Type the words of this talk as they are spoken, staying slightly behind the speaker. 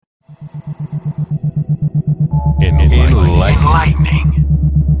Enlightening.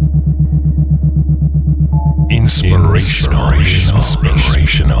 Inspirational.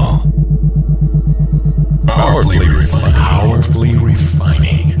 Powerfully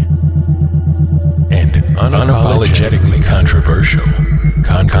refining. And unapologetically controversial.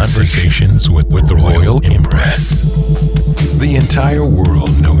 Conversations with the Royal Empress. The entire world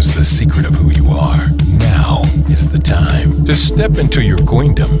knows the secret of who you are. Now is the time to step into your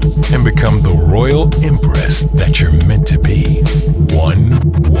queendom and become the Royal Empress that you're meant to be. One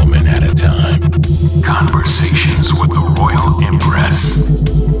woman at a time. Conversations with the Royal Empress.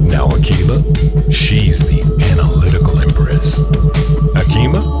 Now Akila, she's the analytical Empress.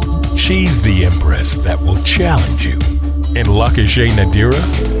 Akima, she's the Empress that will challenge you. And Lakashay Nadira,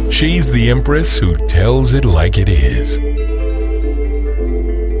 she's the Empress who tells it like it is.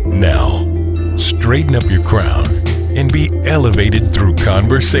 Now, straighten up your crown and be elevated through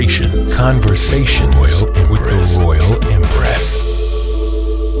conversations. Conversations with the Royal Empress.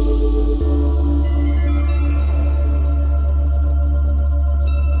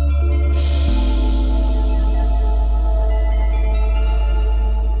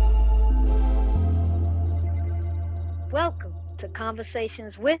 Welcome to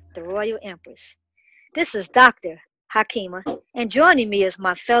Conversations with the Royal Empress. This is Dr. Hakima, and joining me is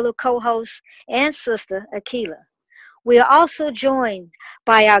my fellow co-host and sister, Akila. We are also joined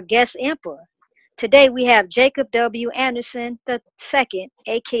by our guest emperor. Today we have Jacob W. Anderson II,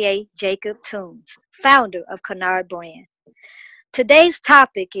 aka Jacob Toombs, founder of Kennard Brand. Today's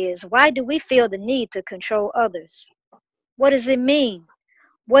topic is, why do we feel the need to control others? What does it mean?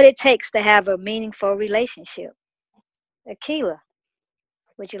 What it takes to have a meaningful relationship? Akila,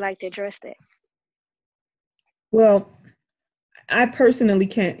 would you like to address that? Well, I personally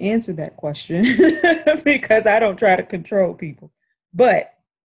can't answer that question because I don't try to control people. But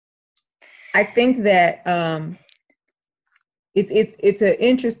I think that it's an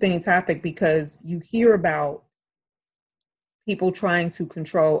interesting topic because you hear about people trying to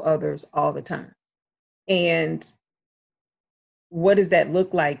control others all the time. And what does that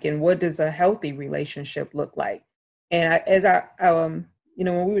look like? And what does a healthy relationship look like? And when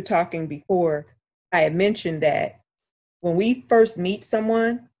we were talking before, I had mentioned that when we first meet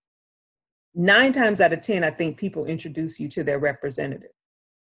someone, 9 times out of 10, I think people introduce you to their representative.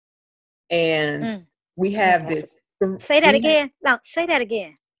 And we have this. Say that again. No, say that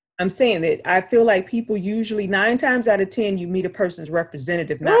again. I'm saying that I feel like people usually 9 times out of 10, you meet a person's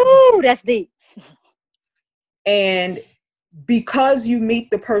representative. Ooh, that's deep. And because you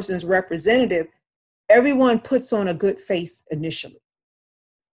meet the person's representative, everyone puts on a good face initially.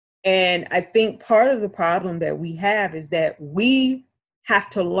 And I think part of the problem that we have is that we have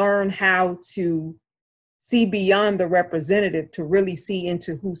to learn how to see beyond the representative to really see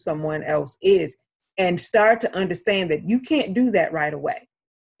into who someone else is and start to understand that you can't do that right away.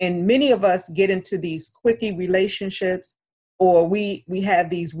 And many of us get into these quickie relationships, or we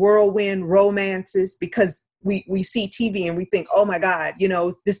have these whirlwind romances because we see TV and we think, oh my God,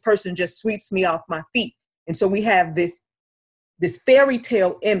 this person just sweeps me off my feet. And so we have this fairy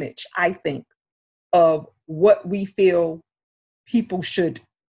tale image, I think, of what we feel people should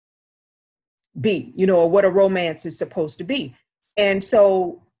be, or what a romance is supposed to be. And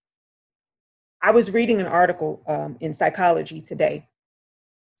so I was reading an article in Psychology Today,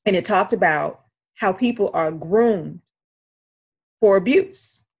 and it talked about how people are groomed for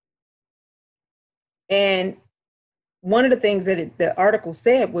abuse. And one of the things that the article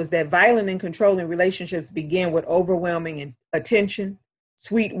said was that violent and controlling relationships begin with overwhelming attention,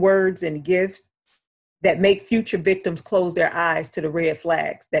 sweet words, and gifts that make future victims close their eyes to the red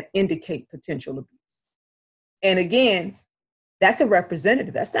flags that indicate potential abuse. And again, that's a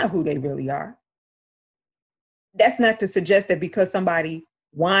representative. That's not who they really are. That's not to suggest that because somebody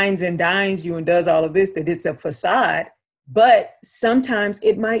wines and dines you and does all of this, that it's a facade, but sometimes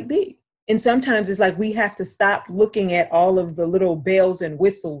it might be. And sometimes it's like we have to stop looking at all of the little bells and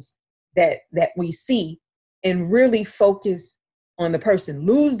whistles that we see and really focus on the person.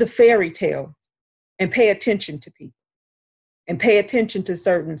 Lose the fairy tale and pay attention to people and pay attention to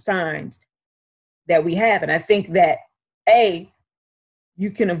certain signs that we have. And I think that,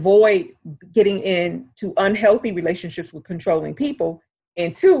 you can avoid getting into unhealthy relationships with controlling people.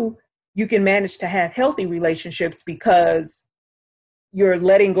 And 2, you can manage to have healthy relationships because you're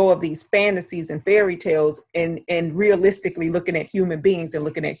letting go of these fantasies and fairy tales and realistically looking at human beings and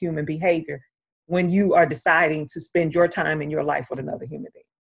looking at human behavior when you are deciding to spend your time in your life with another human being.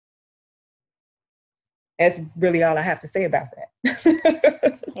 That's really all I have to say about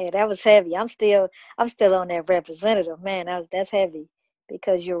that. Yeah, that was heavy. I'm still on that representative, man. That's heavy.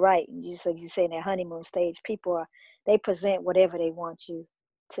 because you're right. Just like you say, in that honeymoon stage, they present whatever they want you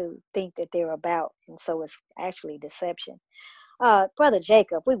to think that they're about, and so it's actually deception. Brother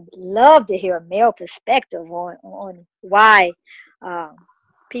Jacob, we would love to hear a male perspective on why um,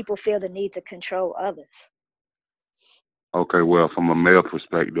 people feel the need to control others. Okay, well, from a male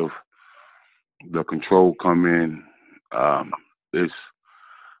perspective, the control come in. It's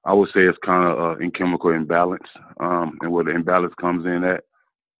I would say it's kind of in chemical imbalance, and where the imbalance comes in at,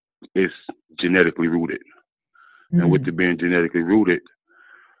 it's genetically rooted. And with Mm. it being genetically rooted,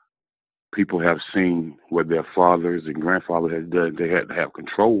 people have seen what their fathers and grandfathers had done. They had to have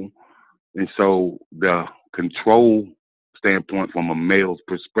control, and so the control standpoint from a male's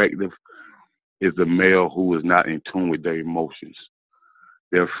perspective is a male who is not in tune with their emotions.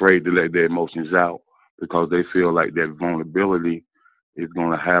 They're afraid to let their emotions out because they feel like that vulnerability is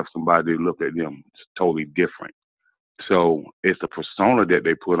going to have somebody look at them totally different. So it's a persona that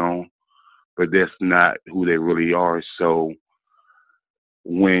they put on, but that's not who they really are. So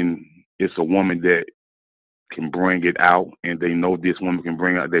when it's a woman that can bring it out and they know this woman can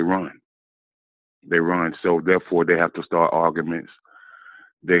bring out, they run. They run. So therefore, they have to start arguments.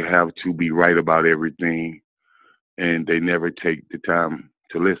 They have to be right about everything, and they never take the time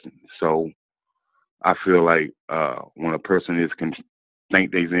to listen. So I feel like when a person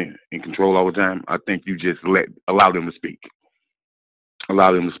think they're in control all the time, I think you just allow them to speak.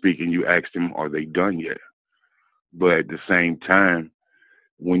 Allow them to speak, and you ask them, are they done yet? But at the same time,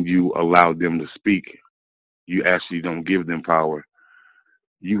 when you allow them to speak, you actually don't give them power.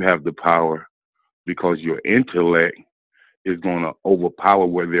 You have the power because your intellect is going to overpower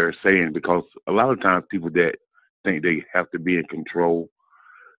what they're saying. Because a lot of times, people that think they have to be in control,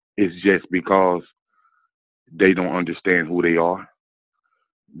 it's just because they don't understand who they are.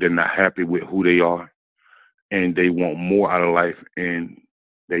 They're not happy with who they are, and they want more out of life, and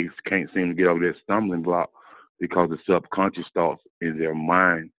they can't seem to get over their stumbling block because the subconscious thoughts in their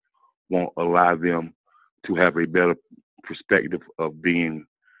mind won't allow them to have a better perspective of being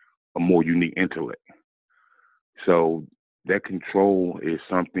a more unique intellect. So that control is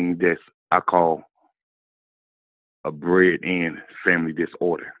something that's I call a bred-in family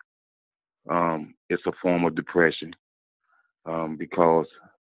disorder. It's a form of depression because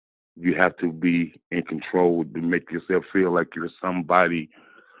you have to be in control to make yourself feel like you're somebody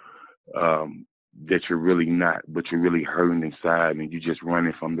that you're really not, but you're really hurting inside, and you're just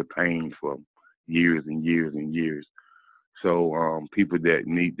running from the pain for years and years and years. So people that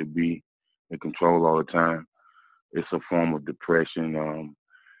need to be in control all the time, it's a form of depression.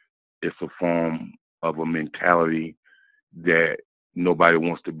 It's a form of a mentality that nobody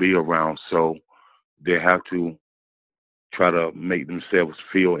wants to be around. So they have to try to make themselves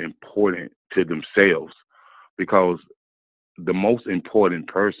feel important to themselves because the most important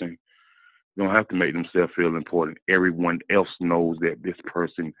person don't have to make themselves feel important. Everyone else knows that this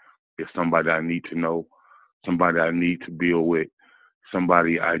person is somebody I need to know, somebody I need to build with,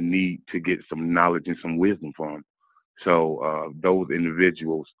 somebody I need to get some knowledge and some wisdom from. So those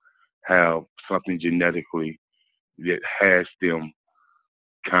individuals have something genetically that has them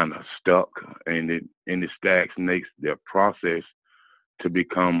kind of stuck, and it stagnates their process to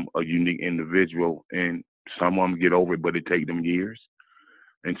become a unique individual. And some of them get over it, but it takes them years,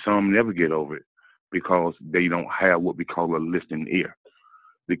 and some never get over it because they don't have what we call a listening ear.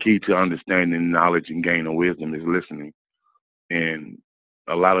 The key to understanding knowledge and gaining wisdom is listening. And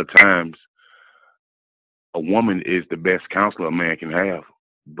a lot of times, a woman is the best counselor a man can have.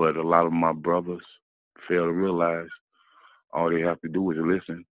 But a lot of my brothers fail to realize all they have to do is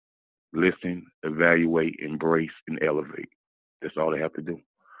listen, evaluate, embrace, and elevate. That's all they have to do.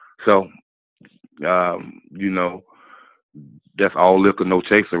 So, you know, that's all liquor, no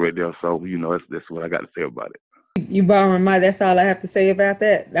chaser right there. So, that's what I got to say about it. You borrowing my, that's all I have to say about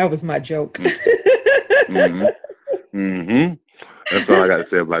that. That was my joke. Mm-hmm. Mm-hmm. That's all I got to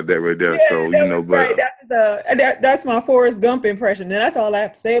say about that right there. Yeah, So, that was but right. That's my Forrest Gump impression, and that's all I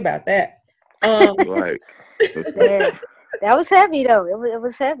have to say about that. right. Yeah, that was heavy though. It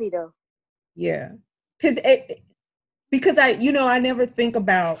was heavy though. Yeah, because I never think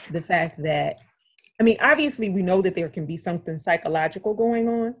about the fact that, I mean, obviously we know that there can be something psychological going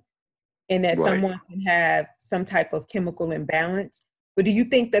on, and that Right. someone can have some type of chemical imbalance. But do you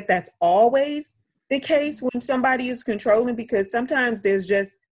think that that's always the case when somebody is controlling? Because sometimes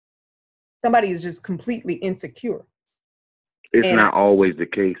somebody is just completely insecure. It's And not always the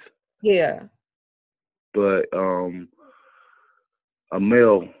case, yeah, but a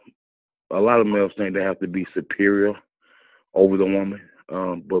male, a lot of males think they have to be superior over the woman.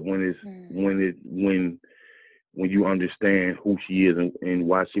 But when Mm. when when you understand who she is and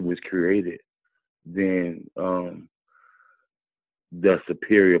why she was created, then the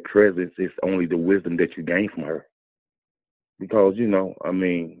superior presence is only the wisdom that you gain from her. Because, I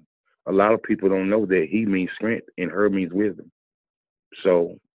mean, a lot of people don't know that he means strength and her means wisdom.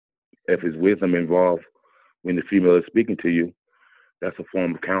 So if it's wisdom involved when the female is speaking to you, that's a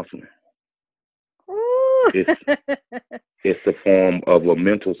form of counseling. Ooh. It's a form of a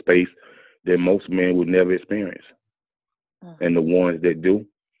mental space that most men would never experience. And the ones that do,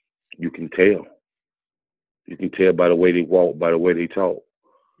 you can tell. You can tell by the way they walk, by the way they talk,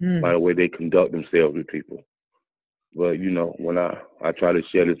 by the way they conduct themselves with people. But, when I try to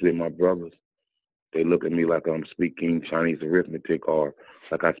share this with my brothers, they look at me like I'm speaking Chinese arithmetic or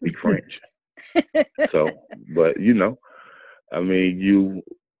like I speak French. So, but, I mean,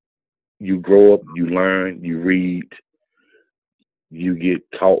 you grow up, you learn, you read, you get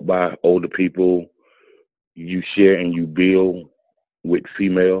taught by older people, you share and you build with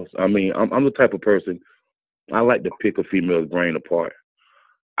females. I mean, I'm the type of person, I like to pick a female's brain apart.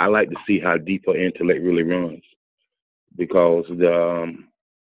 I like to see how deep her intellect really runs, because the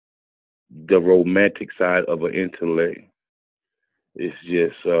romantic side of her intellect is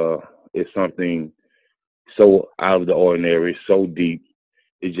just it's something so out of the ordinary, so deep.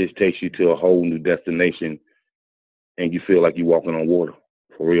 It just takes you to a whole new destination, and you feel like you're walking on water,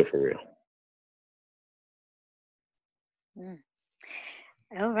 for real, for real.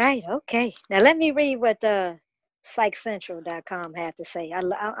 All right, okay. Now let me read what the PsychCentral.com had to say.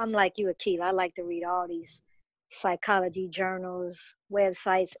 I'm like you, Akila. I like to read all these psychology journals,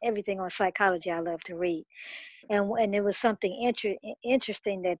 websites, everything on psychology I love to read. And there was something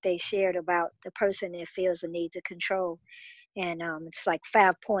interesting that they shared about the person that feels the need to control. And it's like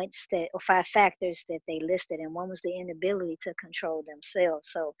 5 points or 5 factors that they listed. And one was the inability to control themselves.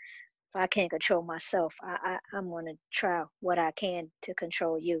 So if I can't control myself, I'm going to try what I can to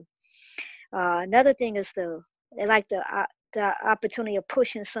control you. Another thing is they like the opportunity of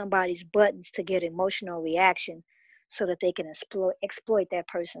pushing somebody's buttons to get emotional reaction so that they can exploit that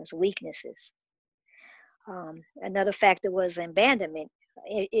person's weaknesses. Another factor was abandonment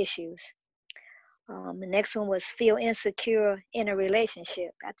issues. The next one was feel insecure in a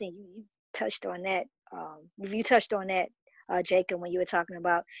relationship. I think you touched on that. You touched on that, Jacob, when you were talking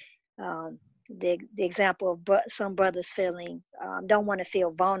about the example of some brothers feeling don't want to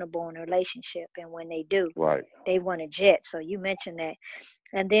feel vulnerable in a relationship, and when they do, right, they want to jet. So you mentioned that,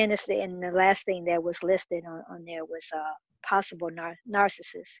 and then and the last thing that was listed on there was possible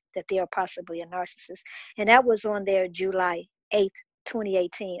narcissist, that they are possibly a narcissist, and that was on their July 8th,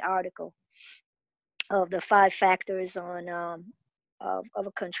 2018 article of the 5 factors on of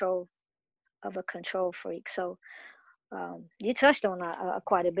a control freak. So you touched on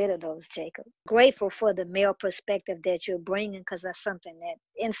quite a bit of those, Jacob. Grateful for the male perspective that you're bringing, because that's something, that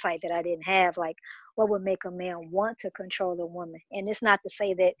insight that I didn't have, like what would make a man want to control a woman. And it's not to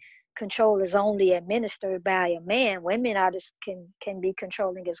say that control is only administered by a man. Women can be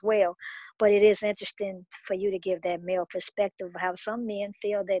controlling as well. But it is interesting for you to give that male perspective of how some men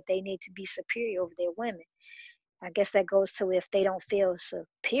feel that they need to be superior over their women. I guess that goes to, if they don't feel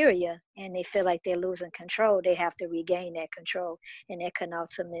superior and they feel like they're losing control, they have to regain that control, and that can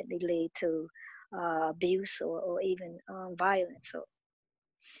ultimately lead to abuse or even violence. So.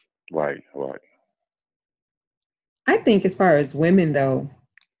 Right. I think as far as women, though,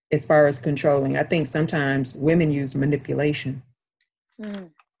 as far as controlling, I think sometimes women use manipulation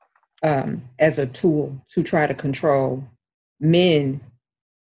as a tool to try to control men.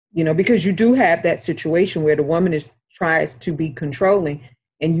 Because you do have that situation where the woman tries to be controlling,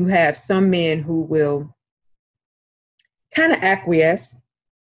 and you have some men who will kind of acquiesce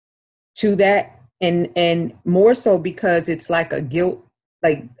to that, and more so because it's like a guilt.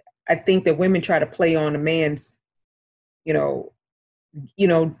 Like, I think that women try to play on a man's,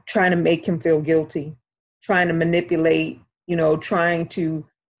 trying to make him feel guilty, trying to manipulate, trying to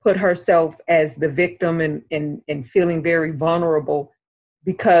put herself as the victim and feeling very vulnerable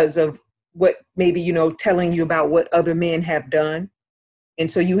because of what maybe, telling you about what other men have done.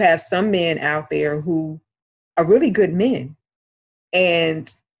 And so you have some men out there who are really good men,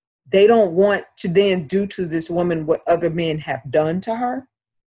 and they don't want to then do to this woman what other men have done to her.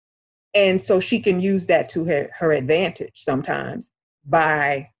 And so she can use that to her advantage sometimes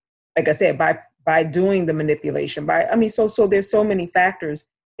by, like I said, by doing the manipulation, so there's so many factors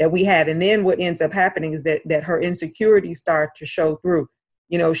that we have. And then what ends up happening is that her insecurities start to show through.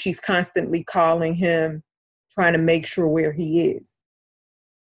 She's constantly calling him, trying to make sure where he is,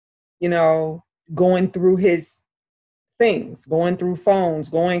 going through his things, going through phones,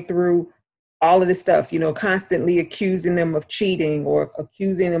 going through all of this stuff, constantly accusing them of cheating or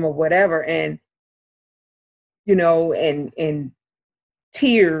accusing them of whatever. And, and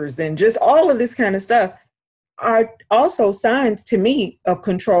tears and just all of this kind of stuff are also signs to me of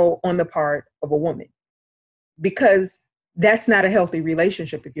control on the part of a woman, because that's not a healthy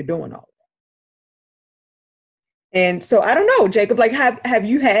relationship if you're doing all of that. And so I don't know, Jacob, like, have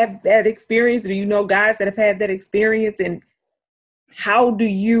you had that experience? Do you know guys that have had that experience? And how do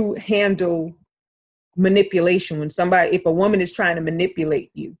you handle manipulation when if a woman is trying to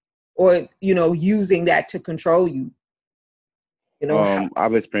manipulate you or, using that to control you?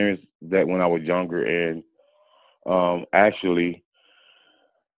 I've experienced that when I was younger, and I actually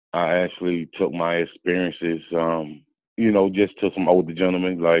took my experiences, just to some older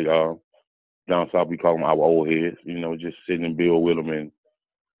gentlemen, like down south we call them our old heads, just sitting and build with them and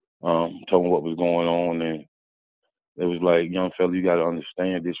told them what was going on, and it was like, young fella, you got to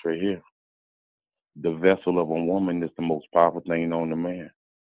understand this right here. The vessel of a woman is the most powerful thing on the man.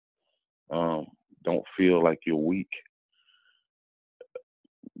 Don't feel like you're weak.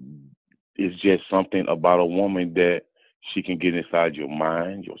 It's just something about a woman that she can get inside your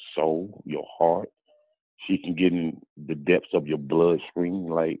mind, your soul, your heart. She can get in the depths of your bloodstream.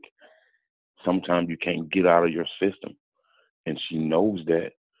 Like, sometimes you can't get out of your system. And she knows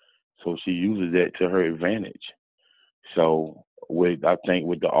that. So she uses that to her advantage. So I think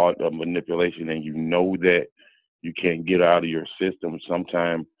with the art of manipulation, and that you can't get out of your system,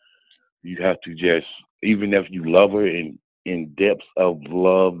 sometimes you have to just, even if you love her in depths of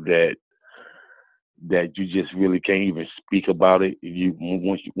love that you just really can't even speak about it.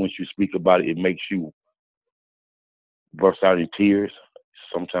 Once you speak about it, it makes you burst out in tears.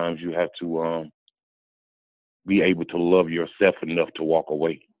 Sometimes you have to be able to love yourself enough to walk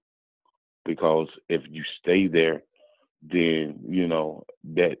away, because if you stay there, then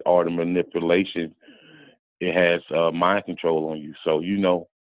that art of manipulation, it has mind control on you. So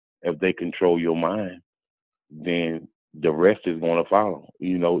if they control your mind, then the rest is going to follow.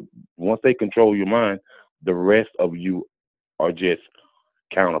 Once they control your mind, the rest of you are just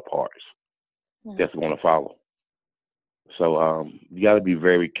counterparts that's going to follow. So you got to be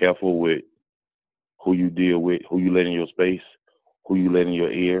very careful with who you deal with, who you let in your space, who you let in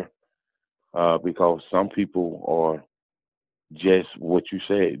your ear, because some people are just what you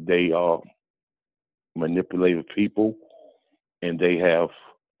said. They are manipulative people, and they have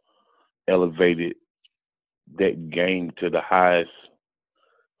elevated that game to the highest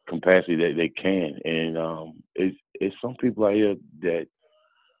capacity that they can. And it's some people out here that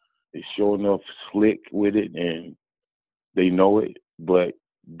is sure enough slick with it, and they know it, but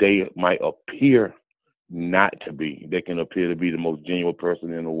they might appear not to be. They can appear to be the most genuine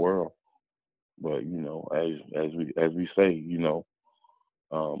person in the world, but as we say,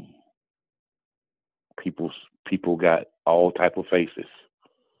 people got all type of faces.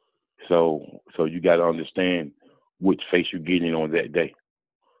 So you got to understand which face you're getting on that day.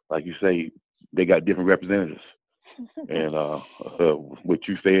 Like you say, they got different representatives. And what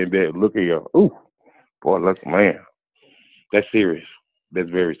you saying there, look at you, ooh, boy, look, man, that's serious. That's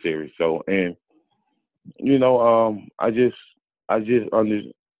very serious. So, and I just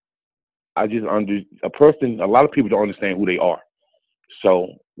under a person. A lot of people don't understand who they are.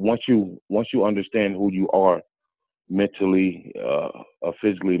 So once you understand who you are, mentally,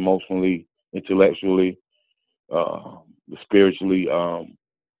 physically, emotionally, intellectually, spiritually,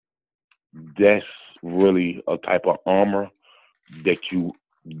 that's really a type of armor that you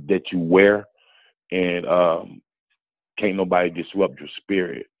wear, and can't nobody disrupt your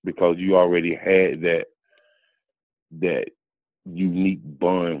spirit, because you already had that unique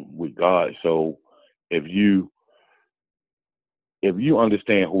bond with God. So if you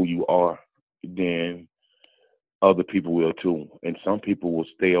understand who you are, then other people will too. And some people will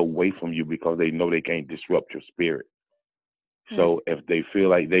stay away from you because they know they can't disrupt your spirit. So if they feel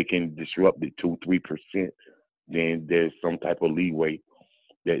like they can disrupt it 2-3%, then there's some type of leeway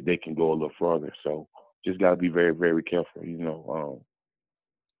that they can go a little further. So just got to be very, very careful.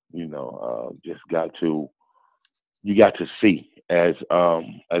 Just you got to see, as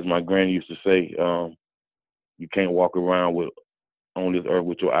my granny used to say, you can't walk around on this earth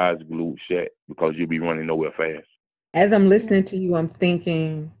with your eyes glued shut, because you'll be running nowhere fast. As I'm listening to you, I'm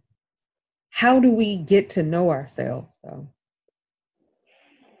thinking, how do we get to know ourselves, though?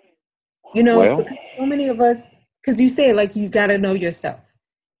 Because so many of us, because you say, like, you got to know yourself.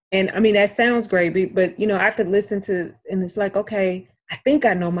 And I mean, that sounds great, but I could listen to, and it's like, okay, I think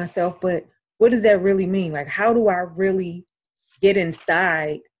I know myself, but what does that really mean? Like, how do I really get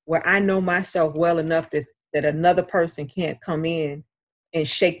inside where I know myself well enough that another person can't come in and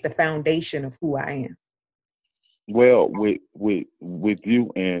shake the foundation of who I am. Well, with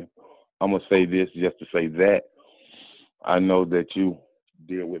you, and I'm gonna say this just to say that I know that you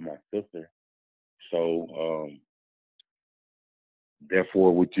deal with my sister, so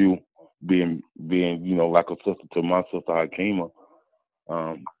therefore, with you being like a sister to my sister Hakima,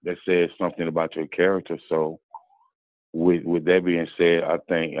 that says something about your character. So with that being said, I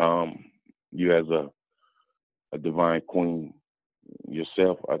think you as a divine queen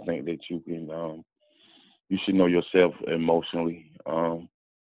yourself, I think that you should know yourself emotionally.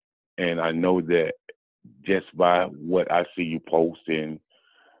 And I know that just by what I see you post and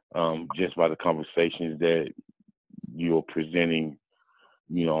just by the conversations that you're presenting,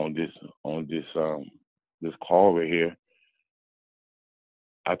 on this call right here,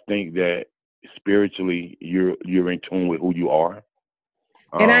 I think that spiritually you're in tune with who you are.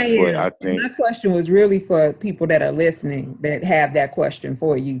 And I But I am. And think my question was really for people that are listening that have that question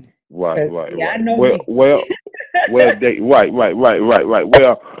for you. right, 'Cause, right, yeah, I right. know Well, me. well, well, right.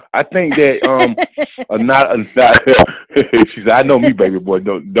 Well, I think that not. She said, "I know me, baby boy.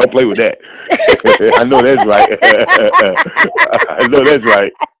 Don't play with that." I know that's right. I know that's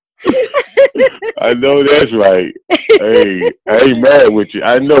right. I know that's right. Hey, I ain't mad with you.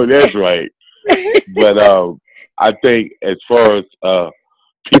 I know that's right. But I think as far as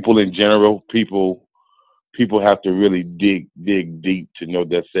people in general, people have to really dig deep to know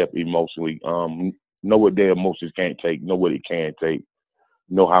themselves emotionally. Know what their emotions can't take, know what it can take,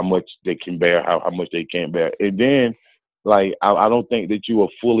 know how much they can bear, how much they can't bear. And then like I don't think that you will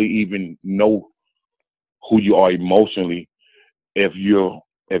fully even know who you are emotionally if you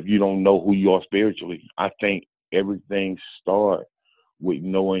don't know who you are spiritually. I think everything starts with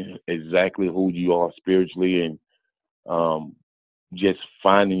knowing exactly who you are spiritually and um, just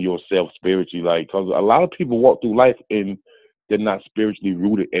finding yourself spiritually. Like, because a lot of people walk through life and they're not spiritually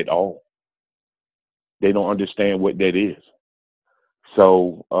rooted at all. They don't understand what that is.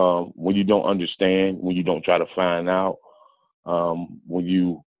 So when you don't understand, when you don't try to find out, when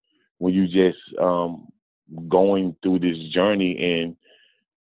you just going through this journey, and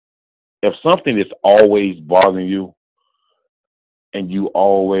if something is always bothering you and you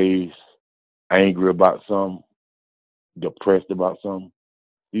always angry about something, depressed about something,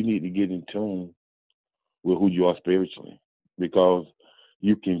 you need to get in tune with who you are spiritually, because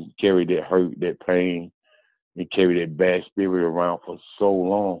you can carry that hurt, that pain, and carry that bad spirit around for so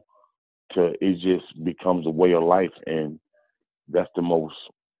long till it just becomes a way of life, and that's the most.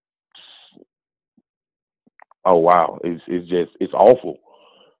 Oh wow, it's awful.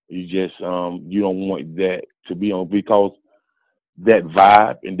 You just you don't want that to be on, because that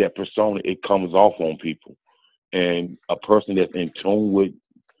vibe and that persona, it comes off on people, and a person that's in tune with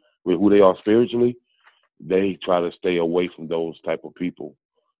who they are spiritually, they try to stay away from those type of people.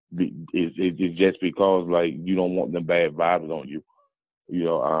 It's just because like you don't want them bad vibes on you, you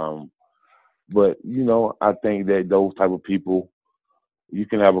know. But I think that those type of people, you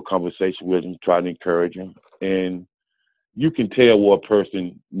can have a conversation with them, try to encourage them, and you can tell what a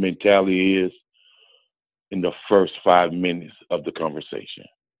person mentality is in the first 5 minutes of the conversation.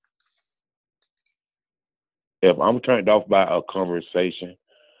 If I'm turned off by a conversation,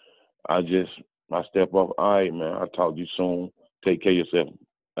 I just I step off. All right, man. I'll talk to you soon. Take care of yourself.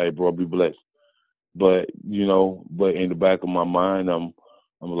 Hey, bro, be blessed. But in the back of my mind, I'm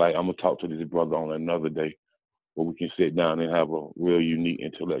like, I'm gonna talk to this brother on another day where we can sit down and have a real unique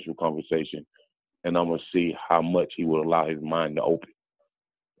intellectual conversation, and I'm gonna see how much he will allow his mind to open.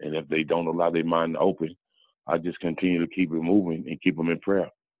 And if they don't allow their mind to open, I just continue to keep it moving and keep them in prayer.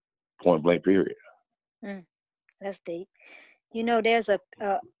 Point blank. Period. Mm, that's deep. There's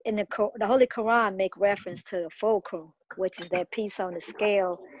in the Holy Quran make reference to the fulcrum, which is that piece on the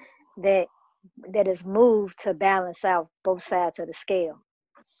scale that that is moved to balance out both sides of the scale.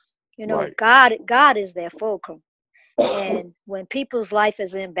 Right. God is their fulcrum. And when people's life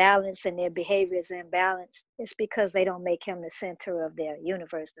is imbalanced and their behavior is imbalanced, it's because they don't make him the center of their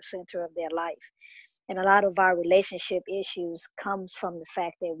universe, the center of their life. And a lot of our relationship issues comes from the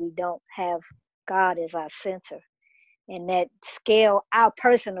fact that we don't have God as our center. And that scale, our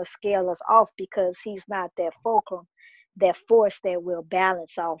personal scale is off because he's not that fulcrum, that force that will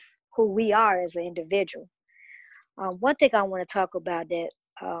balance off who we are as an individual. One thing I want to talk about that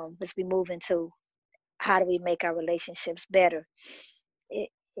as we move into how do we make our relationships better.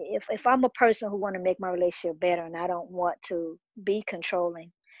 If I'm a person who want to make my relationship better and I don't want to be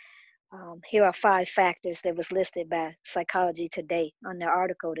controlling, here are 5 factors that was listed by Psychology Today on the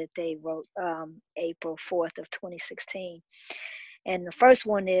article that they wrote April 4th of 2016. And the first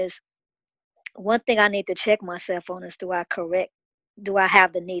one is, one thing I need to check myself on is, do I correct do I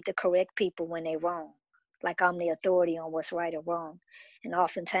have the need to correct people when they're wrong? Like I'm the authority on what's right or wrong. And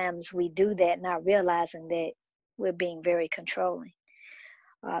oftentimes we do that not realizing that we're being very controlling.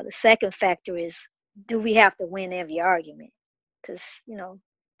 The second factor is, do we have to win every argument? Because,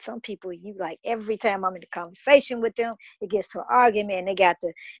 some people, you like, every time I'm in a conversation with them, it gets to an argument and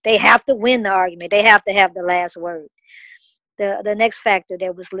they have to win the argument. They have to have the last word. The next factor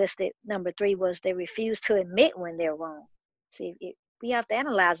that was listed, number 3, was they refuse to admit when they're wrong. See, we have to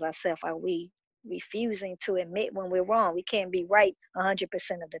analyze ourselves. Are we refusing to admit when we're wrong? We can't be right 100%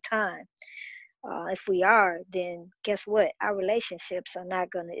 of the time. If we are, then guess what? Our relationships are not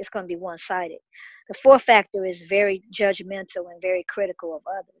it's going to be one-sided. The fourth factor is very judgmental and very critical of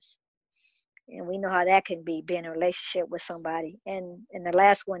others. And we know how that can be, being in a relationship with somebody. And the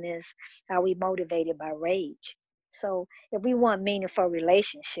last one is, are we motivated by rage? So if we want meaningful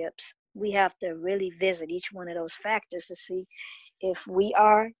relationships, we have to really visit each one of those factors to see if we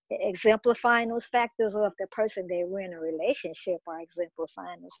are exemplifying those factors, or if the person that we're in a relationship are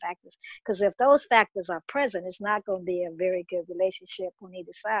exemplifying those factors. Because if those factors are present, it's not going to be a very good relationship on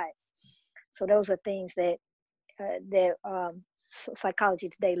either side. So those are things that Psychology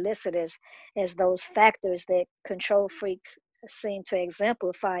Today listed as those factors that control freaks seem to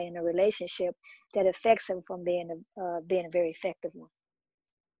exemplify in a relationship that affects them from being a very effective one.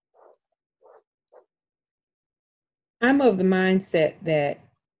 I'm of the mindset that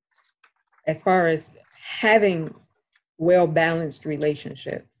as far as having well-balanced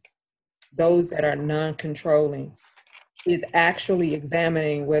relationships, those that are non-controlling, is actually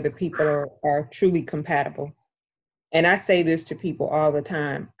examining whether people are truly compatible. And I say this to people all the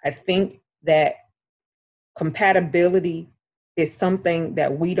time. I think that compatibility is something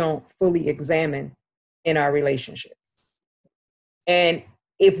that we don't fully examine in our relationships. And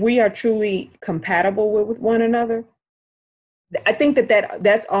if we are truly compatible with one another, I think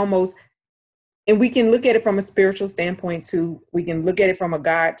that's almost, and we can look at it from a spiritual standpoint too. We can look at it from a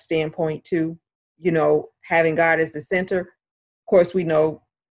God standpoint too, having God as the center. Of course, we know,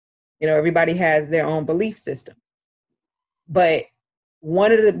 everybody has their own belief system. But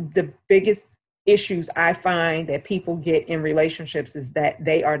one of the biggest issues I find that people get in relationships is that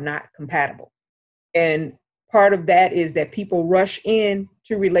they are not compatible. And part of that is that people rush in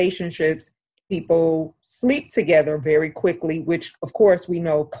to relationships. People sleep together very quickly, which of course we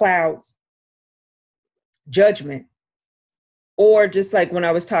know clouds judgment. Or just like when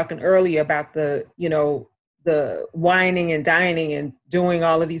I was talking earlier about the whining and dining and doing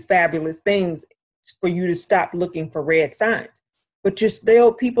all of these fabulous things for you to stop looking for red signs. But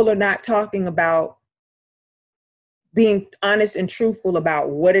people are not talking about being honest and truthful about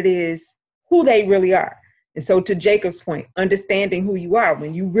what it is, who they really are. And so to Jacob's point, understanding who you are,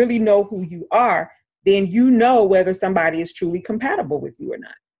 when you really know who you are, then you know whether somebody is truly compatible with you or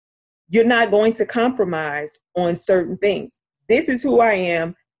not. You're not going to compromise on certain things. This is who I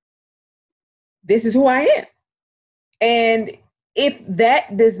am. This is who I am. And if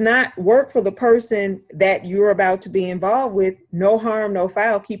that does not work for the person that you're about to be involved with, no harm, no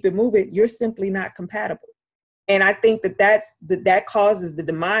foul, keep it moving. You're simply not compatible. And I think that causes the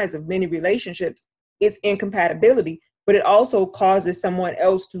demise of many relationships is incompatibility, but it also causes someone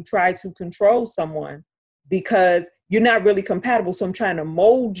else to try to control someone because you're not really compatible. So I'm trying to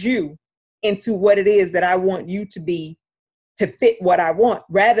mold you into what it is that I want you to be, to fit what I want,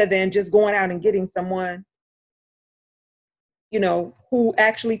 rather than just going out and getting someone, who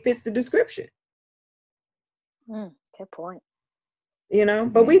actually fits the description. Good point.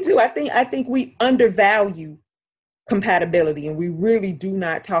 But we do. I think we undervalue compatibility, and we really do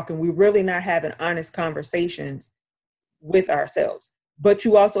not talk, and we're really not having honest conversations with ourselves. But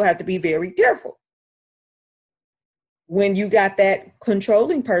you also have to be very careful when you got that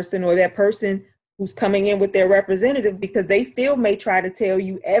controlling person or that person who's coming in with their representative, because they still may try to tell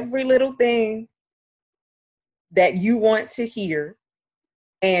you every little thing that you want to hear.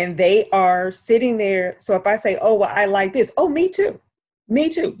 And they are sitting there. So if I say, oh, well, I like this. Oh, me too. Me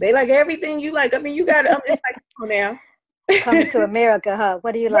too. They like everything you like. I mean, you got it. It's like, come on now. Coming to America, huh?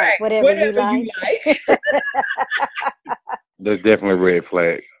 What do you like? Right. Whatever you like. That's definitely a red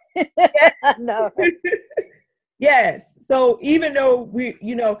flag. No. Yes. So even though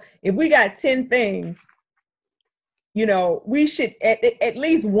if we got 10 things, we should, at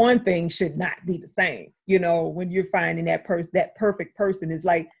least one thing should not be the same. When you're finding that perfect person is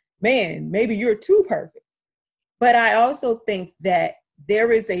like, man, maybe you're too perfect. But I also think that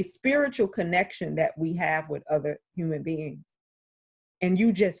there is a spiritual connection that we have with other human beings. And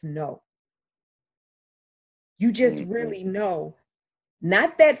you just know. You just really know.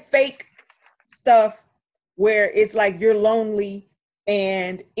 Not that fake stuff where it's like you're lonely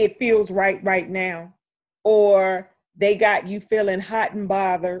and it feels right now, or they got you feeling hot and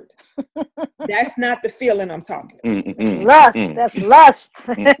bothered. That's not the feeling I'm talking Lust. That's lust.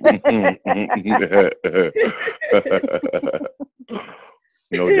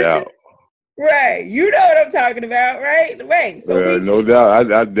 No doubt. Right. You know what I'm talking about, right? Right. So No doubt.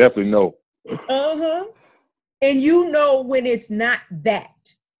 I definitely know. uh-huh. And you know when it's not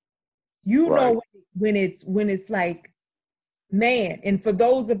that. You Right. know when it's like, man, and for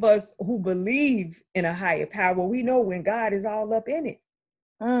those of us who believe in a higher power, we know when God is all up in it.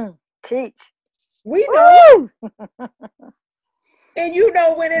 Teach. We know. Woo! And you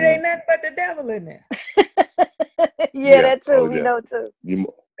know when it ain't nothing but the devil in there. Yeah, Yeah. that too. Oh, We yeah. know too. You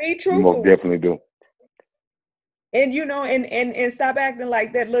Be most truthful. definitely do. And you know, and stop acting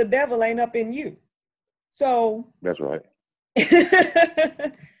like that little devil ain't up in you. So That's right. so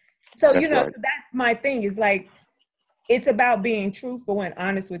That's right. so that's my thing. Is like, it's about being truthful and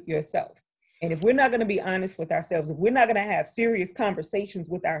honest with yourself. And if we're not going to be honest with ourselves, if we're not going to have serious conversations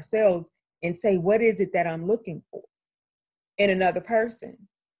with ourselves and say, what is it that I'm looking for in another person?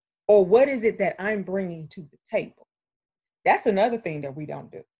 Or what is it that I'm bringing to the table? That's another thing that we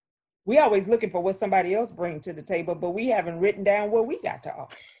don't do. We always looking for what somebody else brings to the table, but we haven't written down what we got to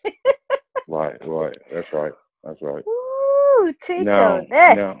offer. Right. That's right. That's right. Woo! Teach Now, on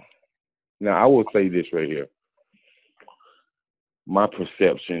that. now, I will say this right here. My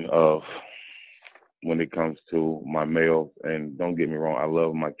perception of when it comes to my males, and don't get me wrong, I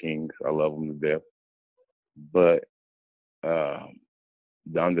love my kings. I love them to death. But uh,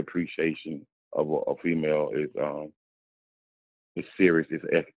 the underappreciation of a female is serious.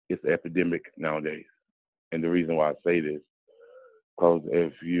 It's epidemic nowadays. And the reason why I say this, because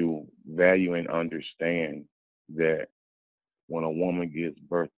if you value and understand that when a woman gives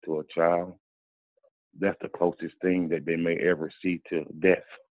birth to a child, that's the closest thing that they may ever see to death.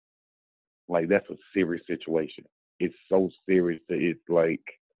 Like, that's a serious situation. It's so serious that it's like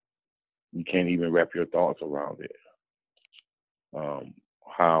you can't even wrap your thoughts around it.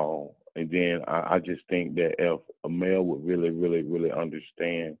 How, and then I just think that if a male would really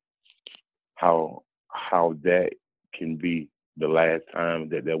understand how that can be the last time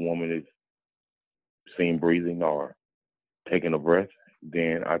that that woman is seen breathing or taking a breath,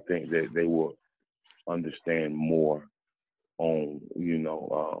 then I think that they will understand more on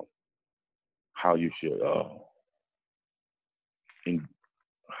how you should in,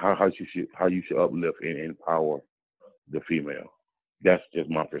 how you should uplift and empower the female. That's just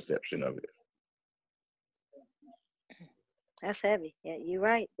my perception of it. That's heavy. Yeah, you're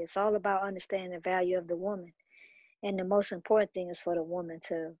right. It's all about understanding the value of the woman. And the most important thing is for the woman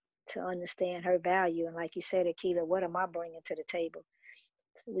to understand her value. And like you said, Akila, what am I bringing to the table?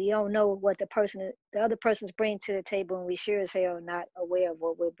 We don't know what the other person's bringing to the table, and we sure as hell not aware of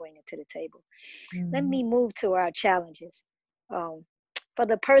what we're bringing to the table. Let Mhm. me move to our challenges. Um, for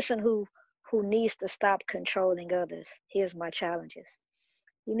the person who needs to stop controlling others, here's my challenges.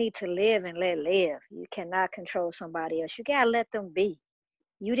 You need to live and let live. You cannot control somebody else. You gotta let them be.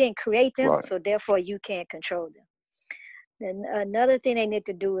 You didn't create them, Right, so therefore you can't control them. And another thing they need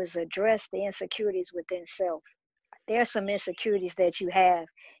to do is address the insecurities within self. There are some insecurities that you have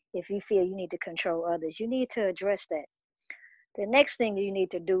if you feel you need to control others. You need to address that. The next thing you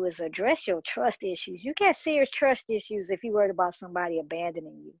need to do is address your trust issues. You got serious trust issues if you worried about somebody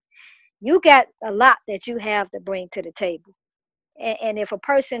abandoning you. You got a lot that you have to bring to the table. And if a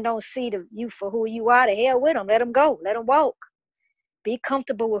person don't see you for who you are, the hell with them. Let them go. Let them walk. Be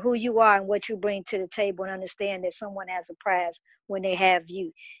comfortable with who you are and what you bring to the table, and understand that someone has a prize when they have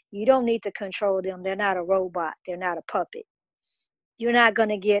you. You don't need to control them. They're not a robot. They're not a puppet. You're not going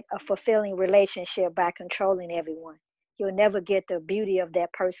to get a fulfilling relationship by controlling everyone. You'll never get the beauty of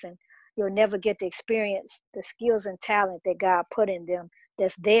that person. You'll never get the experience, the skills and talent that God put in them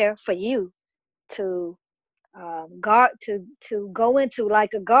that's there for you to guard to go into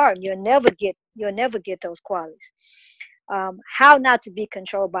like a garden. You'll never get those qualities. How not to be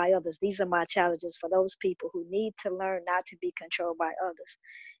controlled by others. These are my challenges for those people who need to learn not to be controlled by others.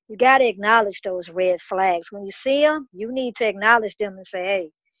 You got to acknowledge those red flags. When you see them, you need to acknowledge them and say,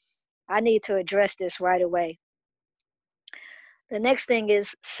 hey, I need to address this right away. The next thing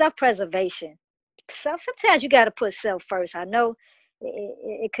is self preservation. Sometimes you got to put self first. I know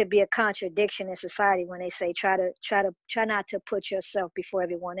it could be a contradiction in society when they say try not to put yourself before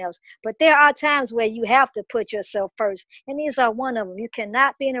everyone else. But there are times where you have to put yourself first, and these are one of them. You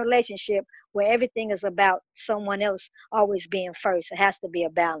cannot be in a relationship where everything is about someone else always being first. It has to be a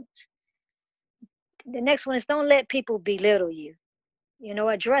balance. The next one is don't let people belittle you.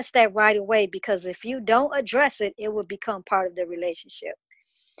 Address that right away, because if you don't address it, it will become part of the relationship.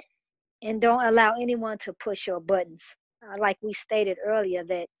 And don't allow anyone to push your buttons. Like we stated earlier,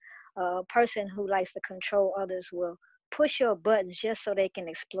 that a person who likes to control others will push your buttons just so they can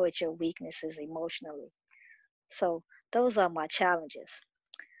exploit your weaknesses emotionally. So those are my challenges.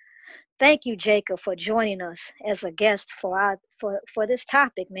 Thank you, Jacob, for joining us as a guest for this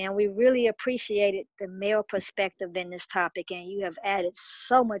topic, man. We really appreciated the male perspective in this topic, and you have added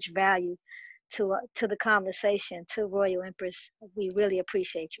so much value to the conversation, to Royal Empress. We really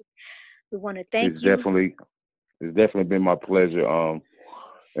appreciate you. We want to thank It's you. definitely been my pleasure.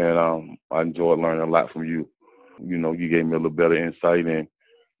 And I enjoyed learning a lot from you. You gave me a little better insight, and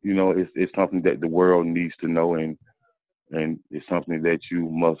it's something that the world needs to know, and it's something that you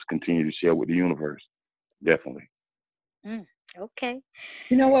must continue to share with the universe. Definitely. Okay.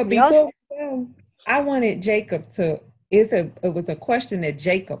 You know what? We also- Before we go, I wanted Jacob to. It was a question that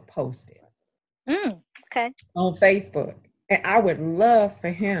Jacob posted Okay. on Facebook, and I would love for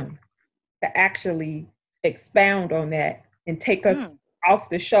him to actually expound on that and take us off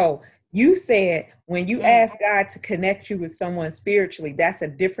the show. You said when you ask God to connect you with someone spiritually, that's a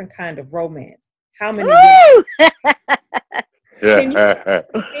different kind of romance. How many? Can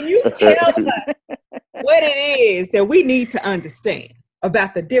you tell us what it is that we need to understand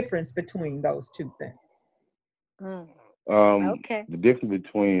about the difference between those two things? Okay. The difference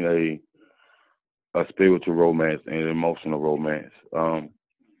between a spiritual romance and an emotional romance.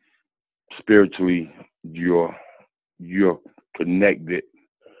 Spiritually, you're connected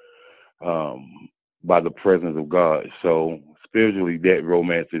by the presence of God. So spiritually, that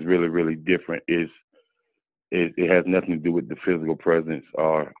romance is really, really different. It has nothing to do with the physical presence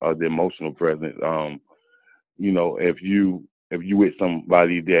or the emotional presence. If you with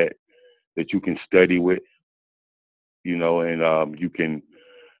somebody that you can study with, and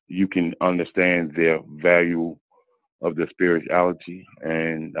you can understand their value of the spirituality,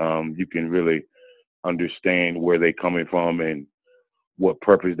 and you can really understand where they're coming from and what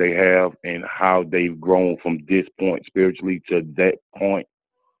purpose they have and how they've grown from this point spiritually to that point.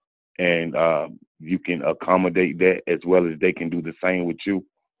 And you can accommodate that as well as they can do the same with you.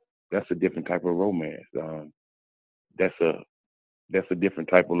 That's a different type of romance. That's a different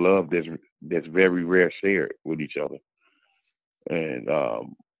type of love that's very rare shared with each other. And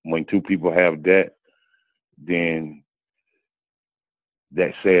when two people have that, then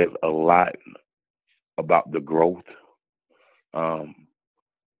that says a lot about the growth,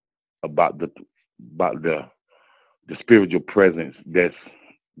 about the spiritual presence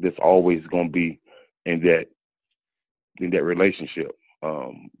that's always going to be in that relationship.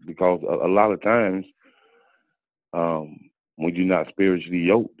 Because a lot of times, when you're not spiritually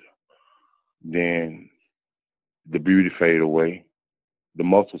yoked, then the beauty fade away, the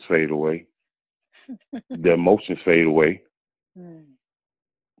muscles fade away, the emotions fade away.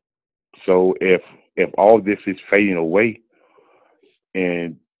 So if all this is fading away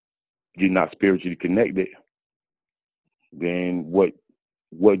and you're not spiritually connected, then what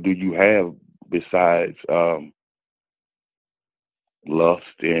do you have besides lust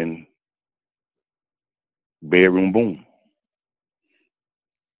and bedroom boom?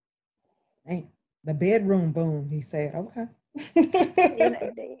 Hey, the bedroom boom, he said. Okay.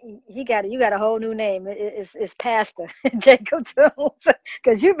 You got a whole new name. It's Pastor Jacob Jones,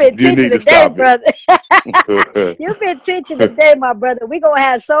 because you've been teaching today, brother. You've been teaching today, my brother. We're gonna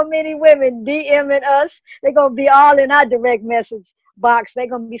have so many women DMing us. They're gonna be all in our direct message box. They're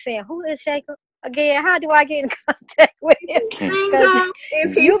gonna be saying, "Who is Jacob again? How do I get in contact with him?"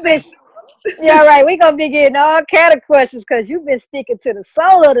 Yeah, right. We're gonna be getting all kind of questions because you've been sticking to the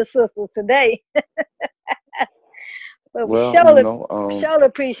soul of the sisters today. But we surely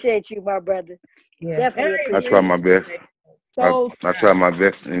appreciate you, my brother. Yeah, definitely appreciate I try my best. I try my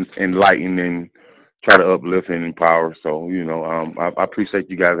best in enlighten and try to uplift and empower. So I appreciate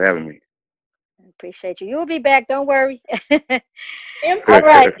you guys having me. Appreciate you. You'll be back. Don't worry. Emperor. All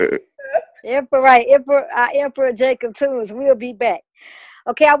right. Emperor Jacob Tunes. We'll be back.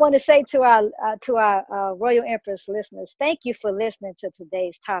 Okay, I want to say to our Royal Empress listeners, thank you for listening to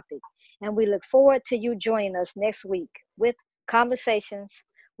today's topic. And we look forward to you joining us next week with Conversations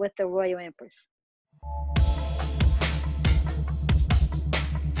with the Royal Empress.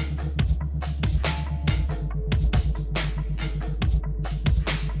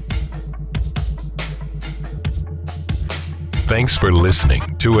 Thanks for listening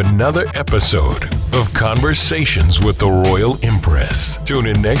to another episode of Conversations with the Royal Empress. Tune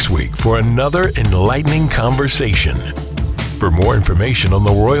in next week for another enlightening conversation. For more information on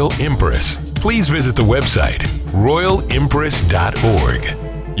the Royal Empress, please visit the website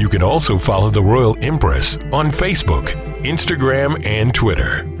royalimpress.org. You can also follow the Royal Empress on Facebook, Instagram, and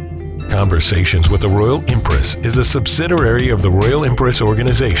Twitter. Conversations with the Royal Empress is a subsidiary of the Royal Empress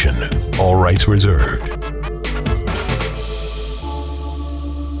Organization. All rights reserved.